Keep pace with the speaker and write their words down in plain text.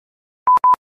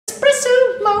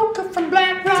some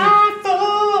Black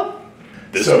Rifle.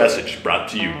 This message brought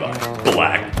to you by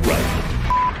Black Rifle.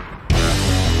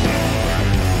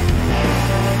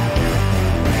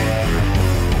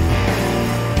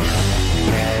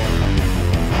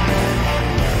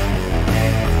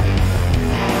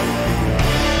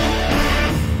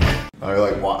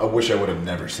 I wish I would have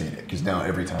never seen it, because now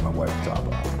every time I wipe the top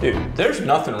off. Dude, there's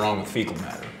nothing wrong with fecal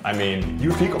matter. I mean...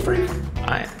 You a fecal freak?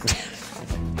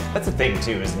 That's a thing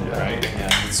too, isn't it, right?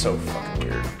 Yeah, it's so fucking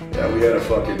weird. Yeah, we had a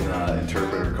fucking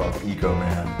interpreter called Eco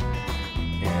Man,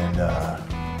 and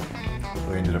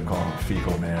we ended up calling him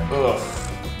Fecal Man. Ugh.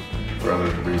 For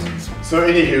other reasons. So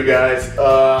anywho, guys,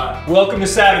 welcome to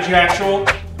Savage Actual.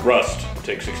 Rust,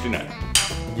 take 69.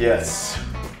 Yes.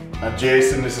 I'm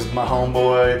Jason, this is my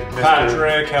homeboy, Mr.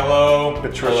 Patrick, hello.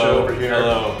 Patricia over here.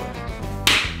 Hello.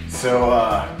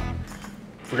 So,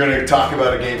 we're gonna talk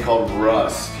about a game called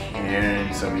Rust,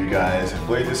 and some of you guys have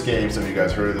played this game, some of you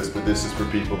guys heard of this, but this is for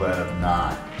people that have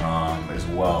not as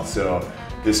well. So,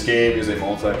 this game is a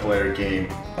multiplayer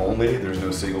game only. There's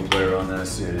no single player on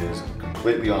this. It is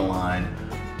completely online,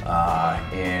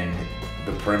 and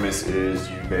the premise is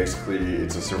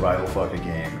it's a survival fucking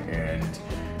game, and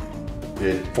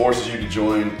it forces you to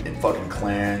join in fucking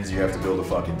clans. You have to build a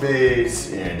fucking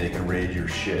base, and they can raid your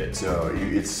shit. So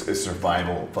it's a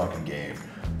survival fucking game.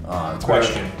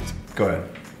 Question. Go ahead.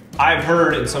 I've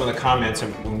heard in some of the comments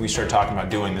when we started talking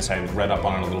about doing this, I read up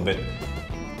on it a little bit.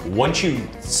 Once you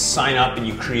sign up and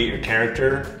you create your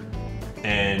character,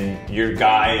 and your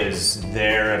guy is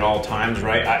there at all times,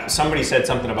 right? Somebody said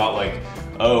something about like,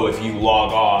 oh, if you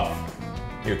log off,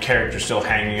 your character's still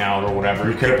hanging out or whatever.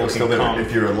 Your character's still there.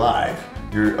 If you're alive,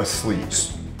 you're asleep.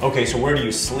 Okay, so where do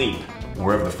you sleep?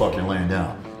 Wherever the fuck you're laying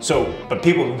down. So, but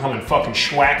people can come and fucking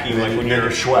schwack you like when you're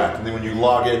schwacked. And then when you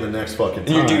log in the next fucking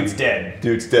time, your dude's dead.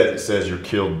 Dude's dead. It says you're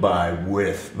killed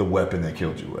with the weapon they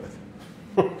killed you with.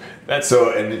 That's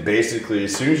so, and basically,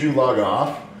 as soon as you log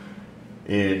off,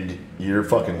 and you're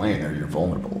fucking laying there, you're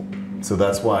vulnerable. So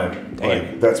that's why,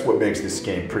 like, that's what makes this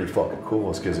game pretty fucking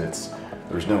cool, is because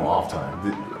there's no off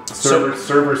time.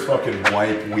 Servers fucking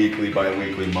wipe weekly,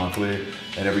 bi-weekly, monthly,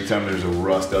 and every time there's a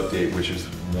Rust update, which is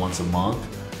once a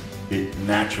month, it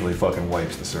naturally fucking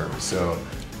wipes the server. So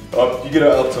you get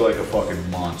up to like a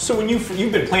fucking month. So when you've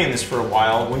been playing this for a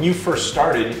while, when you first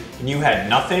started and you had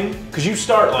nothing, because you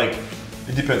start like...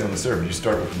 It depends on the server. You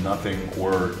start with nothing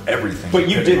or everything. But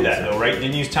you did that though, right?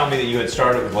 Didn't you tell me that you had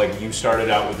started with like, you started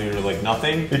out with your like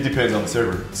nothing? It depends on the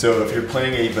server. So if you're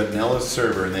playing a vanilla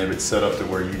server and they have it set up to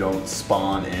where you don't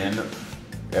spawn in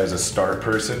as a start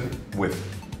person with,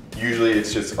 usually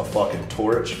it's just a fucking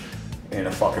torch and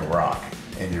a fucking rock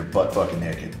and you're butt fucking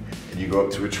naked. And you go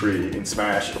up to a tree and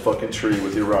smash a fucking tree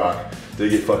with your rock. They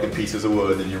get fucking pieces of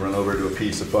wood, and you run over to a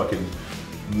piece of fucking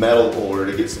metal ore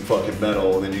to get some fucking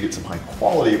metal, and then you get some high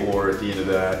quality ore at the end of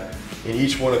that. And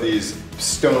each one of these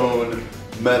stone,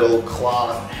 metal,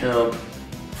 cloth, hemp,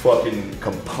 fucking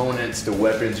components to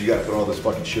weapons, you gotta put all this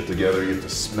fucking shit together, you have to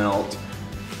smelt,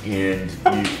 and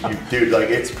you dude, like,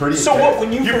 it's pretty So intense. what,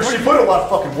 when you first... put a lot of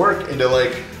fucking work into,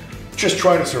 like, just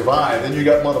trying to survive. Then you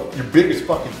got your biggest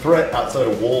fucking threat outside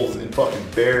of wolves and fucking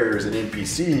bears and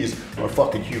NPCs are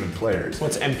fucking human players.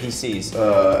 What's NPCs?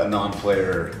 A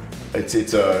non-player. It's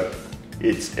a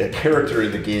character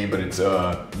in the game, but it's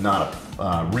not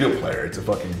a real player. It's a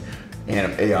fucking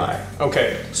AI.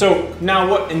 Okay, so now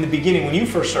what, in the beginning, when you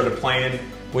first started playing,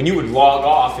 when you would log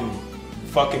off and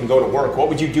fucking go to work, what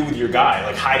would you do with your guy?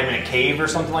 Like hide him in a cave or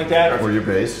something like that? Or your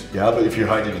base. Yeah, but if you're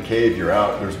hiding in a cave, you're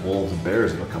out. There's wolves and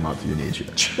bears that'll come out to you and eat you.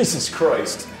 Jesus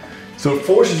Christ. So it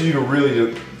forces you to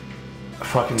really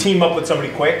fucking team up with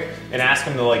somebody quick and ask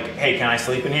them to like, hey, can I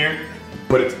sleep in here?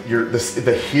 But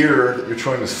the here that you're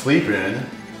trying to sleep in,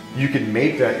 you can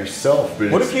make that yourself. But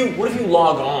what if you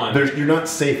log on? You're not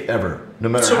safe ever, no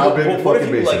matter how big the fucking base is. What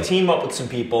if you like team up with some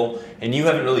people and you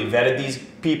haven't really vetted these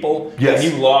people? Yes.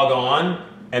 And you log on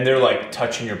and they're like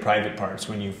touching your private parts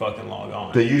when you fucking log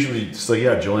on. They usually just like,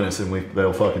 yeah, join us, and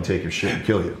they'll fucking take your shit and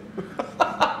kill you.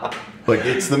 Like,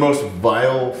 it's the most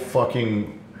vile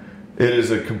fucking. It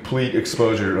is a complete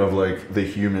exposure of like the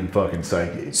human fucking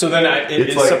psyche. So then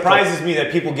it like, surprises me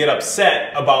that people get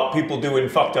upset about people doing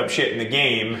fucked up shit in the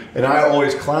game. And I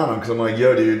always clown them because I'm like,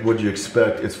 yo dude, what'd you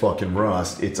expect? It's fucking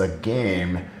Rust. It's a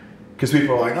game. Because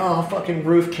people are like, oh, fucking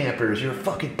roof campers, you're a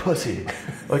fucking pussy.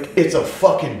 Like, it's a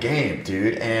fucking game,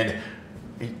 dude. And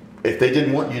if they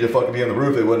didn't want you to fucking be on the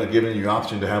roof, they wouldn't have given you the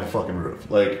option to have a fucking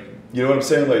roof. Like, you know what I'm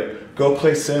saying? Like, go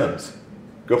play Sims.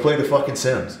 Go play the fucking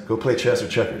Sims. Go play chess or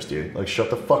checkers, dude. Like, shut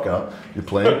the fuck up. You're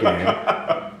playing a game.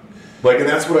 Like, and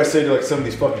that's what I say to like some of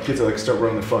these fucking kids that like start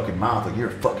running their fucking mouth. Like, you're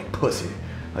a fucking pussy.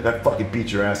 Like, I fucking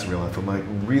beat your ass in real life. I'm like,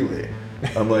 really?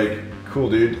 I'm like, cool,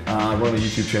 dude. I run a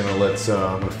YouTube channel.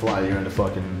 I'm gonna fly you into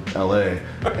fucking LA, and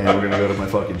we're gonna go to my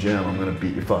fucking gym. I'm gonna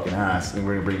beat your fucking ass, and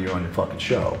we're gonna bring you on your fucking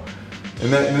show.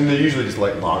 And then they usually just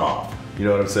like log off. You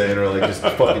know what I'm saying? Or like just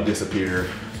fucking disappear.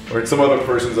 Or some other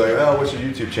person's like, oh, what's your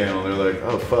YouTube channel? And they're like,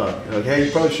 oh, fuck. They're like, hey,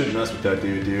 you probably shouldn't mess with that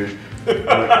dude.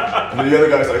 And then the other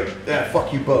guy's like, yeah,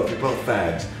 fuck you both. You're both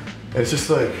fags. And it's just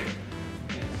like,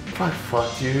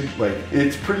 fuck, dude. Like,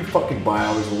 it's pretty fucking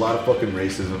vile. There's a lot of fucking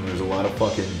racism. There's a lot of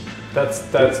fucking... But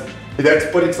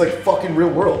it's like fucking real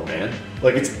world, man.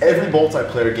 Like, it's every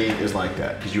multiplayer game is like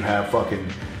that. Because you have fucking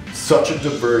such a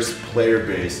diverse player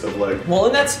base of like... Well,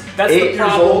 and that's 8 the years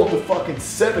problem. old to fucking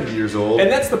 70 years old. And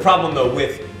that's the problem, though,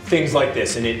 with things like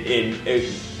this. And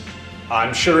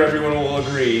I'm sure everyone will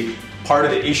agree, part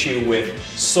of the issue with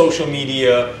social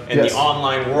media and the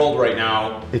online world right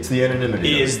now, it's the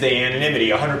anonymity. Is the anonymity,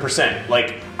 100%.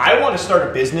 Like, I want to start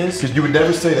a business. Because you would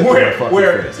never say that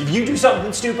where if you do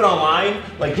something stupid online,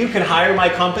 like, you can hire my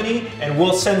company and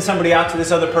we'll send somebody out to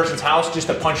this other person's house just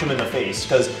to punch them in the face.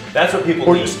 Because that's what people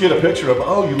need. Or just get a picture of,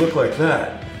 oh, you look like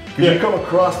that. Because you come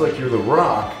across like you're The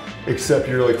Rock, except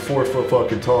you're like 4 foot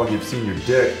fucking tall and you've seen your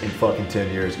dick in fucking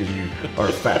 10 years because you are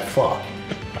a fat fuck.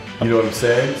 You know what I'm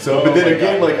saying? So, but then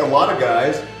again, like a lot of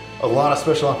guys, a lot of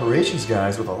special operations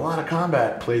guys with a lot of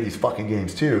combat play these fucking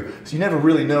games too. So you never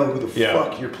really know who the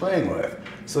fuck you're playing with.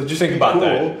 So just think about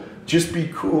that. Just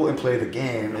be cool and play the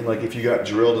game. And like if you got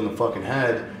drilled in the fucking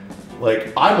head,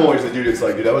 like I'm always the dude that's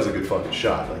like, dude, that was a good fucking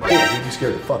shot. Like, damn, dude, you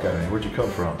scared the fuck out of me. Where'd you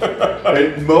come from?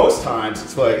 And most times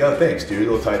it's like, oh, thanks, dude.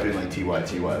 They'll type in like TY,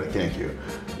 like thank you.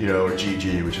 You know, or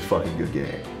GG, which is a fucking good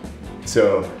game.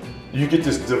 So you get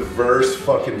this diverse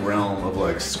fucking realm of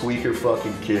like squeaker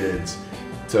fucking kids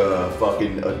to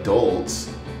fucking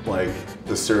adults, like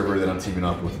the server that I'm teaming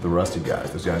up with the Rusty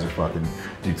guys. Those guys are fucking,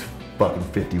 dude's fucking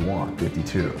 51,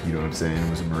 52, you know what I'm saying? It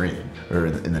was a Marine, or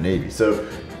in the Navy. So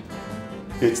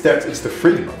it's the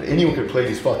freedom of it. Anyone can play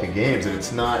these fucking games and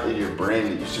it's not in your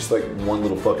brain, it's just like one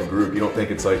little fucking group. You don't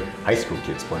think it's like high school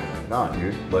kids playing. Like, nah,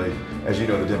 dude. Like, as you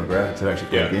know, the demographics that actually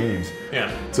play games. Yeah.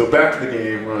 So back to the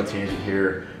game, we're on a tangent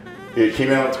here. It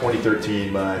came out in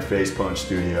 2013 by Facepunch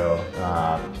Studio,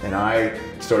 and I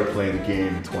started playing the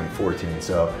game in 2014.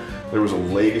 So there was a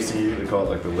legacy, they call it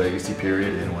like the legacy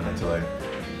period, and went into like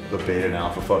the beta and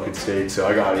alpha fucking state. So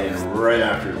I got in right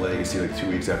after legacy, like 2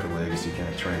 weeks after legacy kind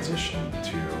of transitioned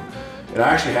to, and I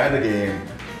actually had the game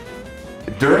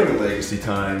during the legacy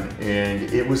time, and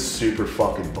it was super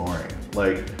fucking boring.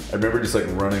 Like, I remember just like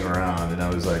running around and I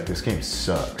was like, this game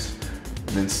sucks.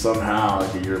 And then somehow,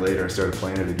 like a year later, I started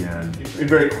playing it again. And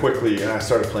very quickly, and I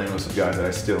started playing with some guys that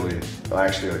I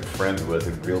actually like friends with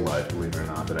in real life, believe it or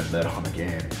not, that I met on the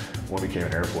game. One became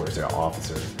an Air Force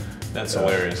officer. That's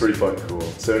hilarious. Pretty fucking cool.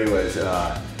 So anyways,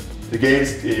 the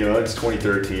game's, you know, it's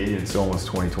 2013, and it's almost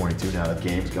 2022 now. The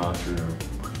game's gone through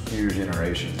huge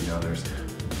iterations. You know, there's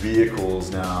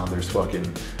vehicles now, there's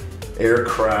fucking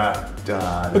aircraft.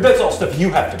 But that's all stuff you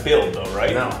have to build though,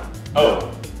 right? No.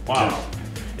 Oh, wow. No.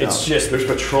 It's just... There's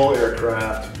patrol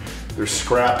aircraft, there's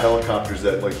scrap helicopters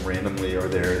that like randomly are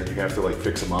there and you have to like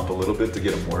fix them up a little bit to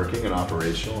get them working and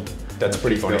operational. That's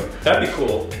pretty funny. That'd be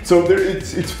cool. So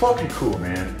it's fucking cool,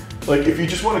 man. Like if you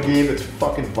just want a game that's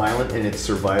fucking violent and it's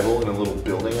survival and a little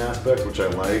building aspect, which I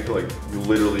like you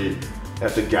literally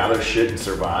have to gather shit and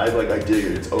survive, like I dig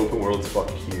it. It's open world, it's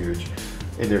fucking huge.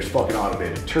 And there's fucking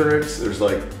automated turrets, there's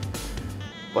like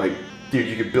dude,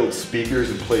 you could build speakers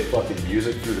and play fucking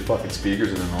music through the fucking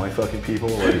speakers and annoy fucking people.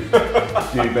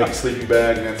 Like, dude, you make a sleeping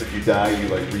bag, and that's if you die, you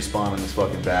like respawn in this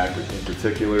fucking bag in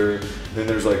particular. Then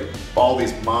there's like all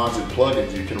these mods and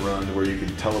plugins you can run where you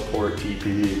can teleport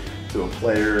TP to a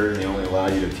player, and they only allow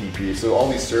you to TP. So all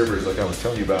these servers, like I was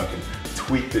telling you about, can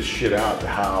tweak this shit out to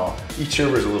how each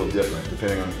server is a little different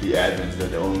depending on the admins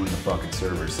that own the fucking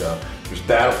server. So there's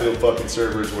Battlefield fucking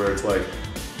servers where it's like,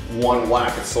 one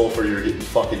whack of sulfur, you're getting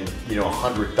fucking, you know,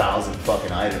 100,000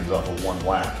 fucking items off of one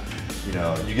whack. You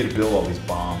know, you get to build all these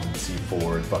bombs and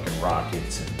C4 and fucking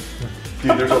rockets. And,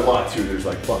 dude, there's a lot too. There's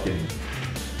like fucking,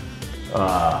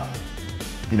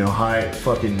 you know, high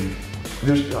fucking,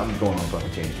 I'm going on a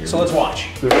fucking tangent here. So let's watch.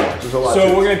 There's a lot.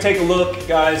 So we're going to take a look,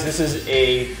 guys. This is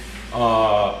a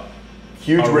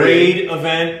huge raid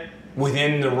event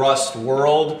within the Rust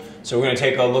world. So we're going to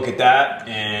take a look at that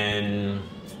and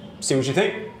see what you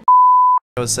think.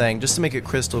 I was saying, just to make it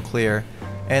crystal clear,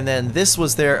 and then this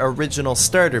was their original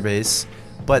starter base,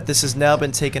 but this has now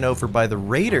been taken over by the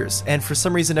Raiders, and for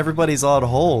some reason everybody's on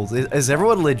hold. Is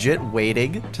everyone legit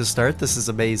waiting to start? This is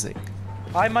amazing.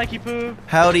 Hi, Mikey Poo.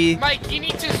 Howdy. Mike, you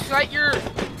need to set your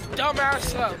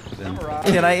dumbass.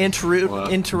 Can I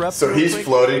interrupt? So real he's quick?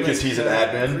 floating because he's an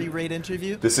admin. Pre-raid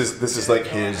interview. This is like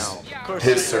his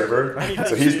server,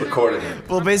 so he's recording it.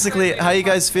 Well, basically, how you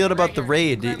guys feel about the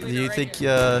raid? Do you think you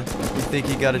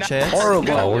got a chance?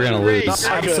 Horrible. Oh, we're gonna lose.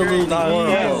 Absolutely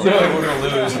horrible. We're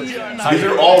gonna lose. These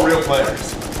are all real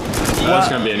players. That's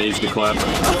gonna be an easy clap.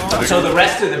 So the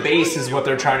rest of the base is what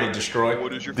they're trying to destroy.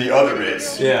 The other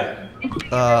base. Yeah.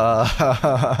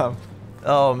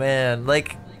 Oh man,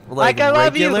 like Mike, I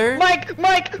love you. regular,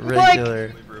 Mike.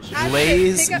 regular.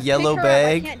 Lay's Pick up- yellow pick her up. I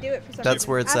bag. can't do it for some That's reason.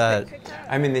 where it's Ask at. her, pick her up.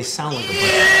 I mean, they sound like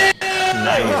a bunch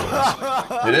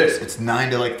of 90s. It is. It's 9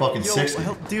 to like fucking Yo, 60.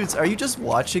 dudes, are you just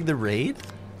watching the raid?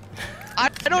 I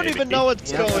don't even know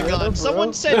what's going on.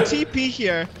 Someone said TP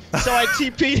here, so I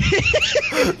TP'd.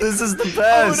 This is the Oh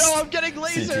best. no, I'm getting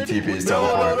lasered. CTTP is No,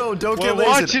 teleport. no, don't We're get lasered.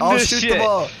 watching I'll this shoot shit. them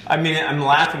all. I mean, I'm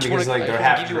laughing because like they're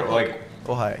having to like.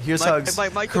 Oh hi, here's Mike, hugs.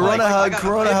 Mike, Corona hug,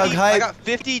 Corona hug, I hype. got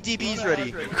 50 DBs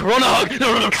ready. Corona hug!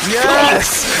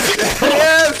 Yes!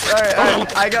 Yes!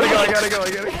 Alright, I gotta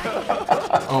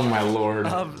go. Oh my lord.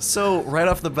 So, right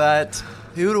off the bat,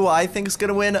 who do I think is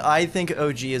gonna win? I think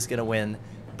OG is gonna win.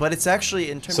 But it's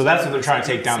actually in terms So of that's what they're trying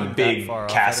to it take down, doesn't the seem that big far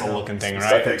off. I don't castle-looking know. thing,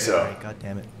 I right? think so. Right, God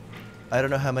damn it. I don't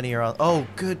know how many are on. Oh,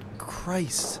 good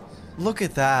Christ. Look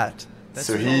at that. That's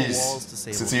So with all the he's, walls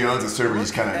disabled. since he owns the server, he's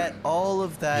Look kind at of, all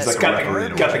of that. he's like a got referee.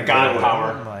 the, got the god Oh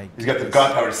power. my he's got the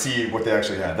god power to see what they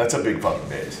actually have. That's a big fucking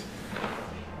base.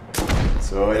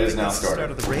 So it is now That's the start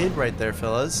started. of the raid right there,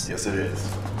 fellas. Yes, it is.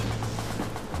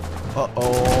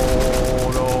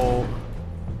 Uh-oh,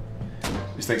 no.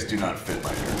 These things do not fit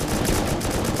my hair.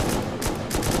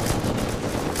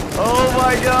 Oh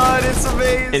my god, it's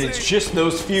amazing. And it's just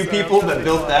those few people that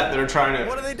built that are trying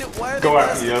What do to they do? Why are go they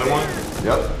after the other one.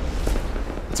 Yep.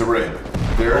 It's a raid.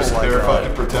 They're Oh my fucking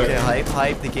god. protecting. Okay,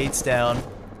 hype, the gate's down.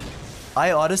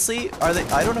 I honestly, I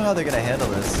don't know how they're gonna handle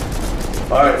this.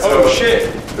 Alright, so Oh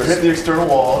shit! they're hitting the external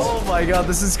walls. Oh my god,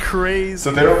 this is crazy.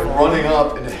 So they're running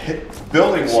up and hit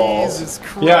building walls. Jesus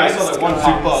Christ. Yeah, I saw that one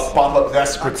pop up. Pop up.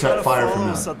 That's to I'm trying protect to fire from follow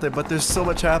them. something, but there's so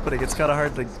much happening. It's kind of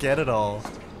hard to get it all.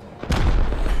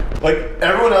 Like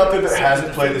everyone out there that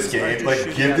hasn't played this game,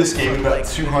 like give this game about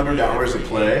 200 hours of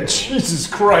play. Jesus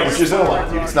Christ! Which is a lot,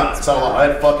 dude. It's not a lot. I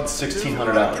had fucking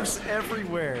 1,600 hours. It's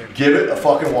everywhere. Give it a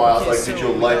fucking while. Like, so dude,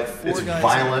 you'll we like. got 4 It's guys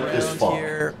violent as around fuck.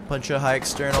 Here, bunch of high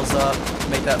externals up.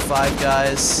 Make that 5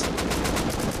 guys.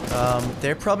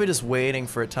 They're probably just waiting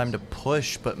for a time to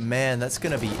push, but man, that's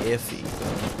gonna be iffy.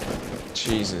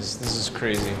 Jesus, this is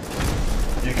crazy.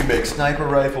 You can make sniper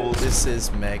rifles, This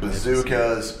is magnificent.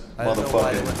 bazookas, I don't know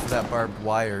why they went motherfucking. for that barbed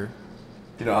wire.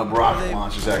 You know, rocket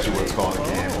launch is actually what it's called in the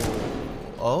game.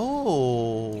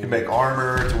 Oh. You can make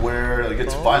armor to wear. Like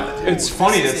it's violent. Dude. It's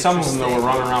funny This that is some of them though were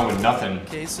interesting. running around with nothing.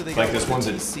 Okay, so they Like got this one's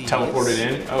that TCs. teleported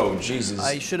in. Oh Jesus!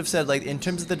 I should have said, like, in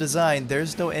terms of the design,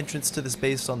 there's no entrance to this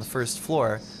base on the first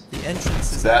floor. The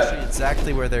entrance is That- actually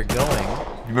exactly where they're going.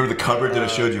 You remember the cupboard that I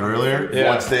showed you earlier? Yeah.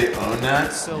 Once they own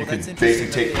that, So you can that's interesting basically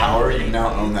that take they power. You already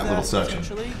now own did that little section.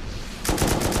 potentially.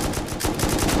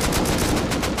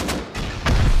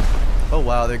 Oh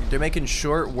wow, they're making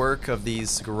short work of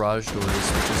these garage doors,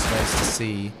 which is nice to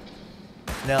see.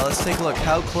 Now let's take a look.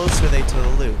 How close are they to the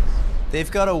loot? They've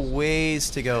got a ways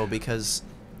to go because,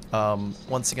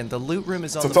 once again, the loot room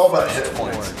is on So the it's all about first hit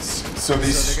floor. points. So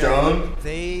these So they're gonna- stone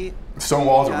They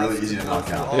walls are have really easy to go knock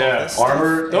through out. all Yeah. this stuff,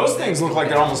 Armor- and Those then things look go like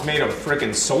they're down. almost made of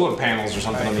freaking solar panels or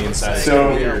something on the inside.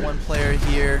 So- we got one player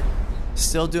here,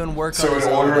 still doing work on So his in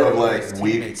own, order of while like his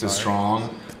weak teammates to are. strong,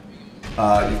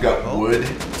 you've got Oh. wood,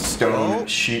 stone,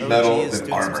 sheet metal, OG is and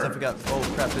doing some stuff. armor. We got, oh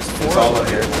crap, there's It's 4 all up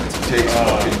here. It takes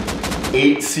fucking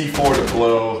 8 C4 to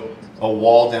blow a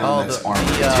wall down that's armor.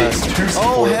 It takes 2 C4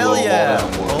 oh to hell blow a yeah! wall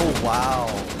down wood. Oh wow!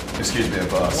 Excuse me,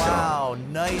 if Wow,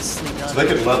 nicely done. So they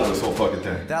could level this whole fucking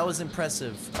thing. That was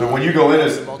impressive. But when you go in,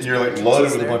 multiple you're like entrances loaded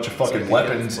with a there, bunch of so fucking you can get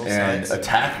weapons both and sides.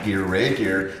 attack gear, raid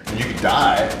gear, and you could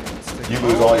die. You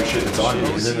lose all your shit that's on you.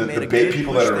 And OG then made the a bait good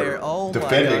people push that there. are Oh my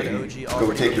defending God, can OG go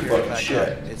already take your geared fucking back shit.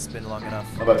 up. It's been long enough.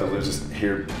 I'm about to lose this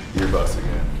earbus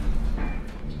again.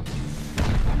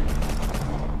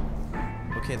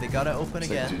 Okay, they gotta open It's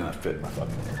like, do again. not fit my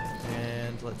fucking hair.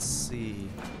 And let's see.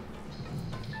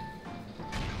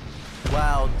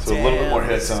 Wow, So a little bit more damn,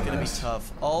 hits this is on gonna this. be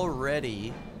tough.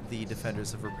 Already, the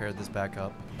defenders have repaired this back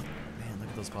up. Man, look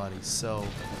at those bodies. So,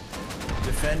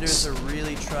 defenders are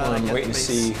really trying to get wait the and base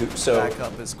see who- so- back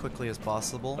up as quickly as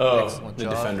possible. Oh, Excellent the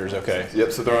job. defenders. Okay.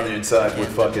 Yep, so they're on the inside with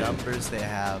And the fucking numbers they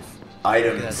have.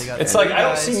 items. they got It's three like I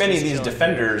don't guys see many of just these chilling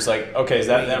defenders. Like, okay, is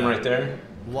that them right there?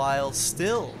 While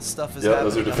still stuff is Yeah,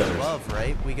 those happening are up defenders. above,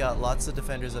 right? We got lots of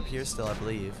defenders up here still, I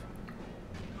believe.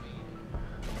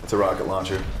 It's a rocket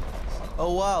launcher.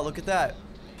 Oh wow, look at that.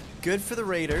 Good for the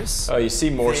Raiders. Oh, you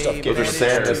see more stuff They getting Those are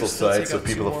managed sand to missile still sites, take so out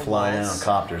people two that more fly in on walls.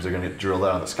 copters are gonna get drilled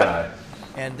out of the sky.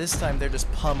 And this time they're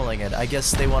just pummeling it. I guess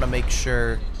they want to make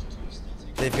sure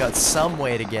they've got some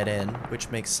way to get in, which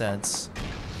makes sense.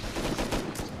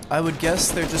 I would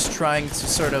guess they're just trying to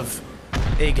sort of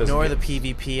ignore the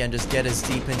PvP and just get as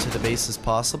deep into the base as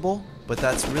possible, but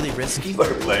that's really risky.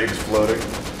 Their legs floating.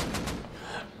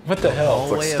 What the hell? All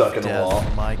like way stuck of in the death. wall.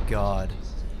 My god.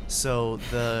 So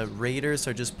the Raiders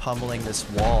are just pummeling this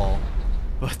wall,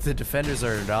 but the defenders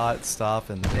are not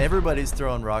stopping. Everybody's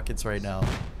throwing rockets right now.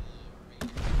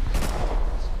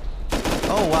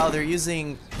 Oh wow, they're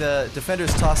using the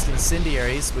defenders tossed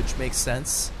incendiaries, which makes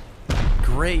sense.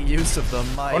 Great use of them.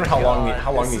 My I wonder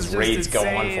how long this these is raids just go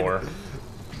on insane. for.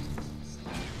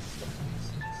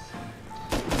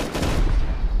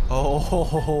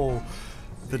 Oh,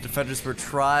 the defenders were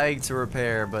trying to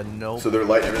repair, but nope. So they're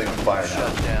lighting everything on fire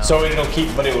Shut now. down. So it'll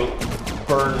keep, but it will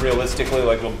burn realistically,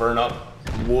 like it'll burn up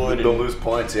wood. They'll lose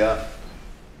points, yeah.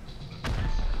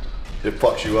 It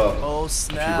fucks you up. Oh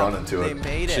snap! run into they it.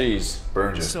 made it. Jeez.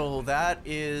 Burns you. So that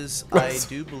is, I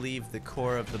do believe, the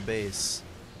core of the base.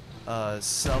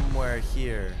 Somewhere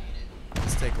here.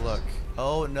 Let's take a look.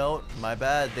 Oh no, my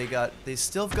bad. They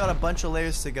still have got a bunch of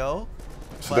layers to go.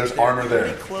 So but there's they're armor there.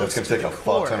 pretty close That's gonna to take the a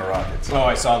core. fuck ton of rockets. Oh,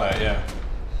 I saw that. Yeah.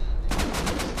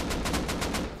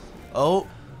 Oh,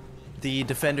 the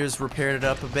defenders repaired it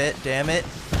up a bit. Damn it.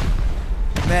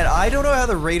 Man, I don't know how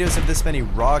the Raiders have this many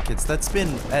rockets. That's been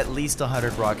at least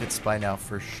 100 rockets by now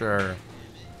for sure.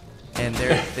 And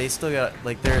they still got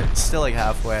they're still like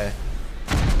halfway.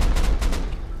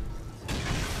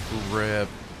 Rip.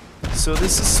 So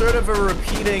this is sort of a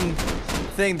repeating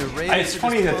thing. The Raiders. It's are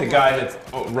funny just that the guy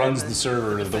that runs the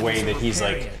server, the way that he's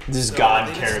like this So god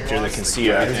they just character that lost can the see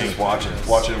Yeah, he's everything. just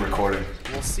watching and recording.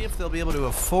 We'll see if they'll be able to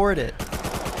afford it.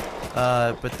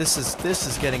 But this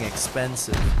is getting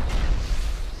expensive.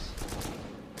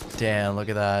 Damn, look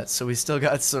at that. So we still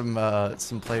got some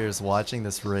players watching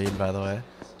this raid, by the way.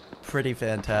 Pretty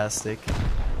fantastic.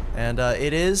 And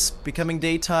it is becoming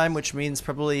daytime, which means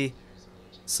probably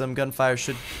some gunfire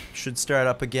should start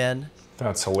up again.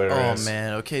 That's hilarious. Oh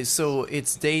man, okay, so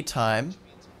it's daytime,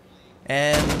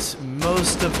 and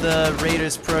most of the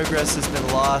Raiders' progress has been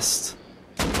lost.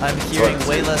 I'm hearing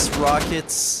way less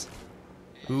rockets.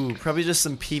 Ooh, probably just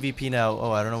some PvP now.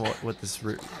 Oh, I don't know what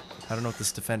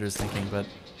this defender is thinking, but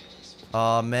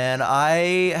oh man,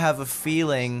 I have a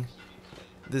feeling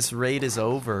this raid is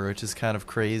over, which is kind of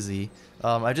crazy.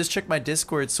 I just checked my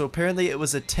Discord, so apparently it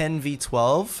was a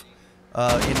 10v12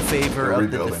 in favor of the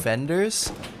rebuilding.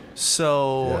 defenders.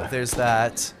 So Yeah. there's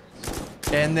that.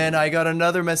 And then I got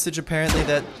another message apparently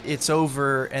that it's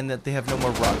over and that they have no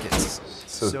more rockets.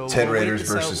 So 10 we'll wait Raiders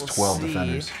this out, versus we'll 12 see.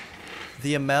 defenders.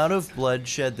 The amount of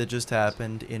bloodshed that just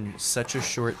happened in such a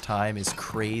short time is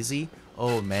crazy.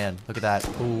 Oh man, look at that.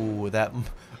 Ooh, that.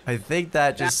 I think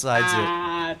that just sides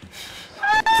it.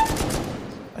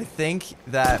 I think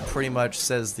that pretty much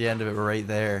says the end of it right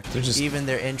there. Even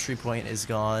their entry point is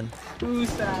gone. Raid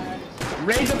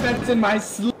defense in my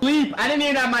sleep. I didn't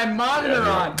even have my monitor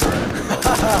on.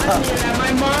 I didn't even have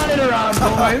my monitor on,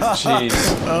 boys.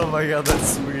 Jeez. Oh my god,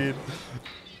 that's sweet.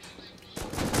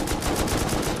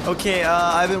 Okay,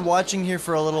 I've been watching here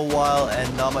for a little while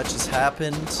and not much has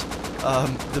happened.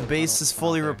 The base is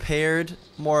fully repaired,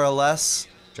 more or less.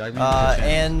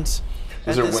 And These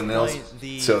at are this windmills, point,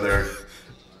 the so they're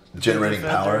generating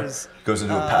power. defenders, Goes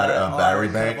into a are battery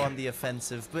kind of bank. on the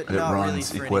offensive, but It not really runs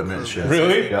for any equipment purpose. shit.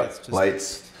 Really? It's Yep. just-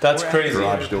 Lights. That's we're at crazy. the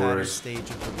Garage latter doors. stage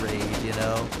of the raid, you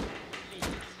know.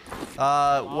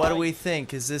 What do we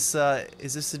think? Is this a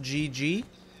GG?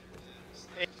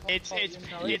 It's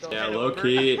Yeah, low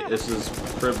key, this is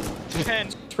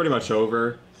pretty much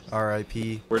over.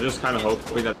 R.I.P. We're just kind of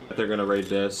hoping that they're gonna raid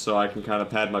this, so I can kind of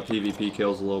pad my PvP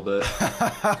kills a little bit.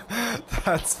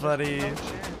 That's funny.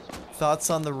 Thoughts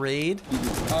on the raid?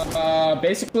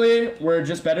 Basically, we're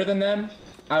just better than them.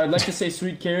 I would like to say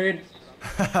sweet carried.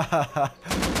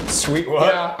 Sweet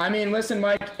what? Yeah, I mean, listen,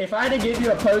 Mike, if I had to give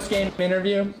you a post-game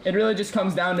interview, it really just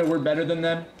comes down to we're better than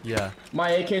them. Yeah. My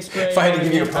AK spray. If I had to know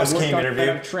give you a what I mean? post-game I've worked up-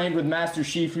 interview. I've trained with Master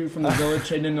Shifu from the village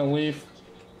hidden in a leaf.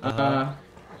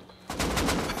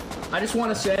 I just want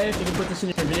to say, if you can put this in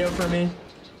your video for me,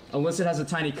 Alyssa has a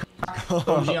tiny cock,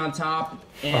 OG on top,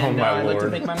 and my I'd like to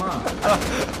lord. thank my mom.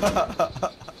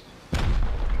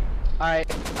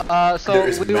 Alright, so There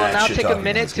is we will mad now shit take a talking in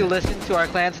minute this to game. listen to our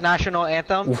clan's national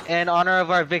anthem in honor of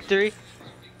our victory.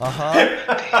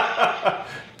 Uh-huh.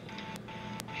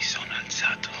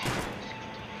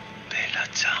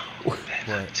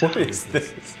 What is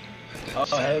this? Oh,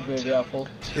 hey, baby apple.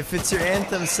 If it's your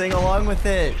anthem, sing along with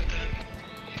it.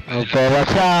 Bella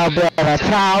ciao, bella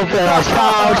ciao, bella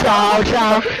ciao, ciao,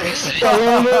 ciao.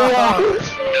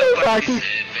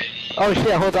 Oh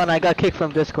shit, hold on, I got kicked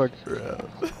from Discord.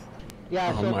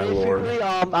 Yeah, Oh so my basically, lord.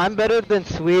 I'm better than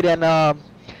Sweet, and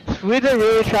Sweet's a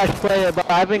really trash player,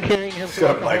 but I've been carrying him. He's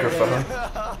got a microphone.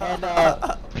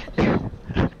 And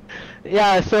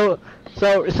yeah, so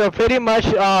pretty much,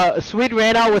 Sweet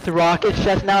ran out with rockets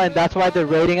just now, and that's why they're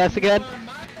raiding us again.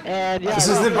 And yeah, This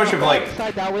is a bunch of like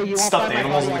that way you won't stuffed find my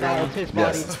animals in the body right now, ground. it's his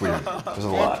body. Yes, it's weird. There's a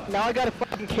lot. Now I gotta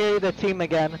fucking carry the team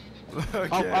again.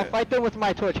 I'll fight them with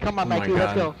my torch. Come on, Oh my Mikey,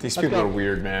 let's go. god. These Let's people go. are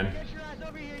weird, man.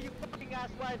 Over here, you fucking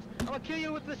asswipes. I'm gonna kill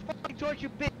you with this fucking torch, you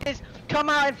bitches. Come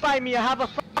out and fight me. I have a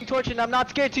fucking torch and I'm not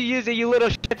scared to use it, you little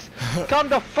shits. Come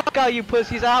the fuck out, you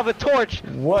pussies. I have a torch.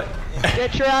 What?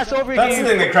 Get your ass over That's here. the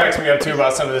thing that cracks me up too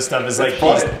about some of this stuff is like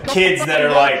these kids that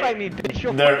are Fight me, like, bitch.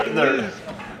 You'll they're, fucking they're, lose.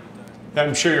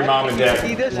 I'm sure your mom and dad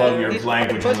See this? love your These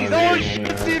language. fucking when they're pussies. Oh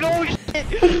reading, shit, dude, oh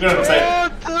shit. You know what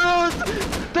I'm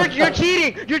saying? Dude, you're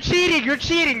cheating. You're cheating. You're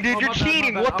cheating, dude. You're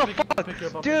cheating. What the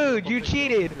fuck? Dude, you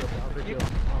cheated. I'll pick you up.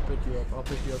 I'll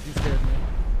pick you up. You scared me.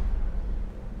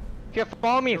 Here,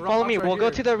 follow me. Follow me. We'll go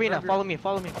to the arena. Follow me.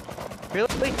 Follow me.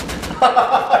 Really?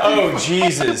 Oh,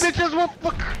 Jesus. Bitches will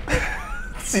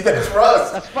fuck. See, that's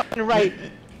Russ. That's fucking right.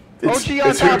 It's, OG on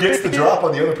it's who top, gets the bitches. drop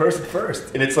on the other person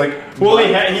first. And it's like, Well,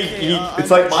 he it's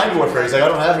like mind warfare. He's like, I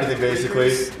don't have anything basically.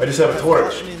 I just have a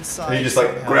torch. And he just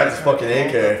like grabs his fucking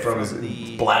AK from his,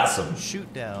 blasts him.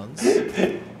 Shoot downs.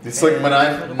 It's like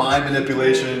mind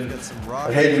manipulation.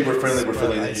 Like, hey dude, we're friendly, and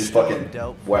then you just fucking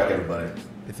whack everybody.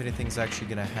 If anything's actually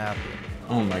gonna happen.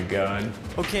 Oh my god.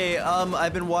 Okay,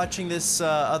 I've been watching this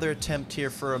other attempt here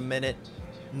for a minute.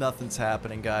 Nothing's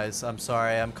happening, guys. I'm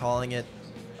sorry, I'm calling it.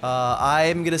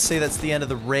 I'm gonna say that's the end of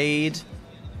the raid.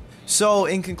 So,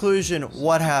 in conclusion,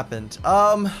 what happened?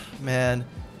 Man,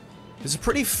 it was a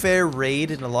pretty fair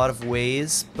raid in a lot of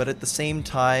ways, but at the same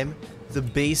time, the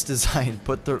base design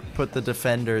put the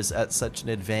defenders at such an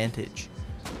advantage.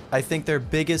 I think their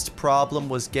biggest problem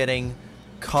was getting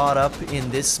caught up in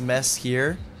this mess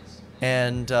here,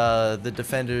 and the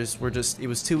defenders were just, it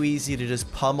was too easy to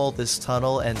just pummel this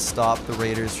tunnel and stop the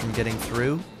raiders from getting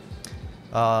through.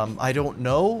 I don't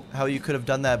know how you could have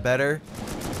done that better.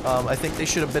 I think they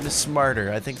should have been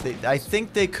smarter. I think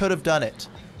they could have done it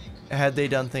had they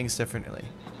done things differently.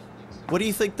 What do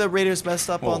you think the Raiders messed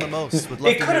up on the most? Would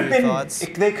love It to could hear have your been. thoughts. They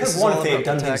could This have is won all if they had about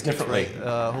done the things tactics, differently.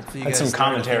 right? Hopefully you That's guys some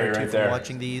learned a thing commentary or two right from there.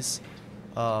 watching these.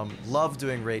 Love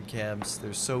doing raid cams.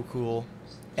 They're so cool.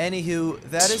 Anywho,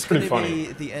 that is going to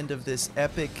be the end of this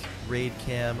epic raid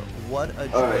cam. What a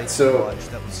joy to watch.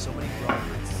 That was so many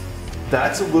progress.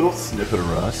 That's a little snippet of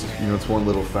Rust. You know, it's one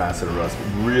little facet of Rust.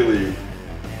 But really,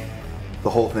 the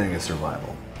whole thing is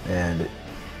survival. And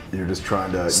you're just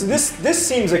trying to... So this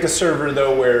seems like a server,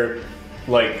 though, where,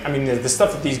 like, I mean, the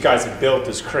stuff that these guys have built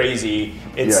is crazy.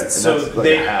 It's, yeah, so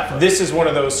like this is one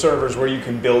of those servers where you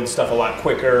can build stuff a lot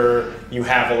quicker. You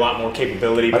have a lot more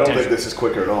capability. I don't think this is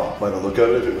quicker at all. By the look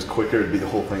of it, if it was quicker, it'd be the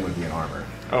whole thing would be in armor.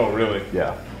 Oh, really?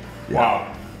 Yeah.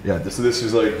 Wow. Yeah, so this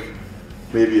is like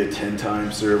maybe a 10-time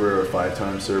server or a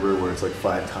 5-time server where it's like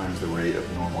 5 times the rate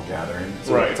of normal gathering.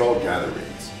 So right. It's all gather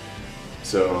rates.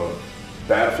 So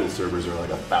Battlefield servers are like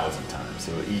 1,000 times.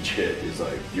 So each hit is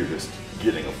like, you're just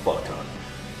getting a fuck ton.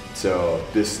 So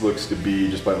this looks to be,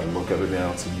 just by the look of it, I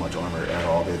don't see much armor at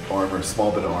all. They have armor, a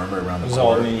small bit of armor around the It's core.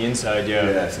 all on the inside, yeah.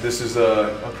 Yeah, so this is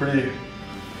a pretty,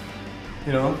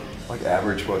 you know, like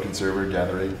average fucking server,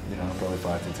 gather rate, you know, probably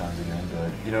 5-10 times again.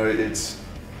 But, you know,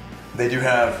 they do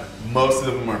have, most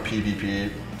of them are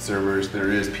PvP servers. There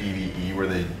is PvE where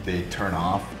they turn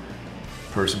off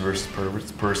person versus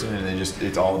person, and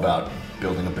it's all about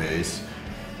building a base,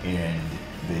 and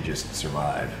they just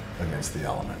survive against the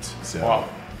elements. So wow.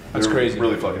 That's crazy.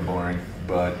 Really fucking boring,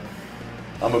 but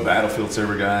I'm a Battlefield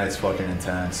server guy. It's fucking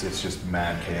intense. It's just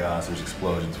mad chaos. There's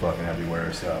explosions fucking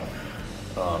everywhere. So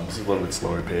this is a little bit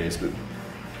slower pace, but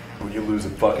when you lose a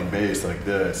fucking base like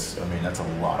this, I mean, that's a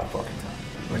lot of fucking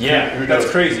time. Like, yeah, who that's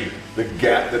knows? crazy.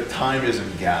 The time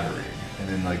isn't gathering and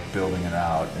then like building it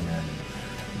out, and then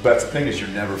that's the thing is you're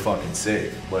never fucking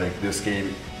safe. Like this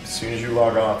game, as soon as you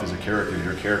log off as a character,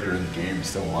 your character in the game is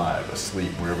still alive,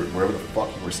 asleep, wherever the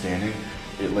fuck you were standing.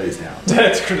 It lays down.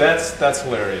 That's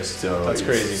hilarious. So that's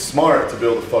crazy. It's smart to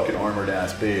build a fucking armored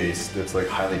ass base that's like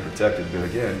highly protected, but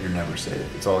again, you're never safe.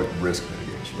 It's all like risk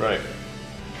mitigation. Right.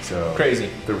 So crazy.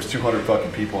 There was 200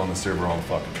 fucking people on the server all the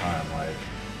fucking time. Like,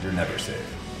 you're never safe.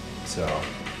 So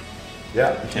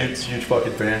yeah, huge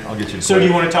fucking fan. I'll get you. So do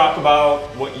you want to talk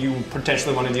about what you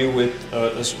potentially want to do with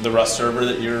the Rust server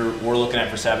that we're looking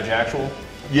at for Savage Actual?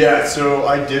 Yeah. So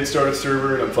I did start a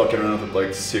server, and I'm fucking around with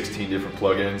like 16 different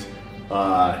plugins.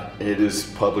 It is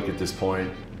public at this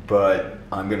point, but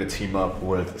I'm going to team up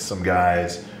with some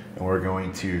guys, and we're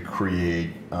going to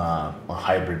create a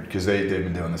hybrid, because they've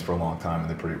been doing this for a long time and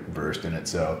they're pretty versed in it.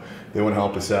 So they want to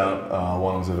help us out.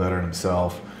 One of them's a veteran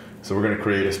himself. So we're going to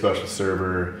create a special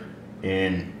server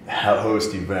and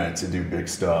host events and do big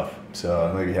stuff.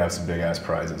 So maybe have some big ass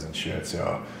prizes and shit.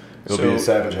 So it'll be a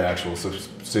Savage Actual. So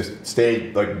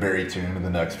stay like very tuned in the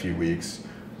next few weeks.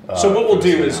 So what we'll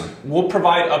do is we'll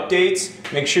provide updates.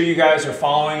 Make sure you guys are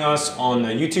following us on the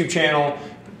YouTube channel.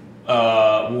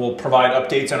 We'll provide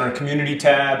updates on our community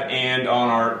tab and on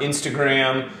our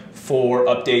Instagram for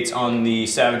updates on the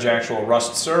Savage Actual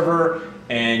Rust server.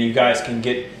 And you guys can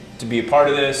get to be a part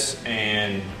of this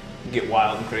and get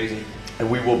wild and crazy. And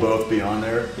we will both be on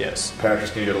there. Yes.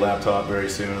 Patrick's gonna get a laptop very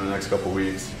soon in the next couple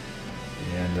weeks,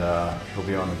 and he'll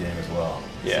be on the game as well.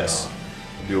 Yes. So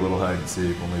we'll do a little hide and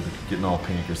seek. We'll maybe getting all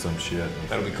pink or some shit.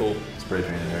 That'll be cool. Spray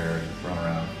painted hair and run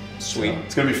around. Sweet. So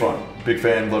it's gonna be fun. Big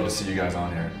fan. Love to see you guys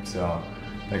on here. So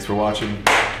thanks for watching.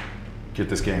 Get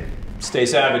this game. Stay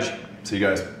savage. See you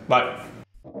guys. Bye.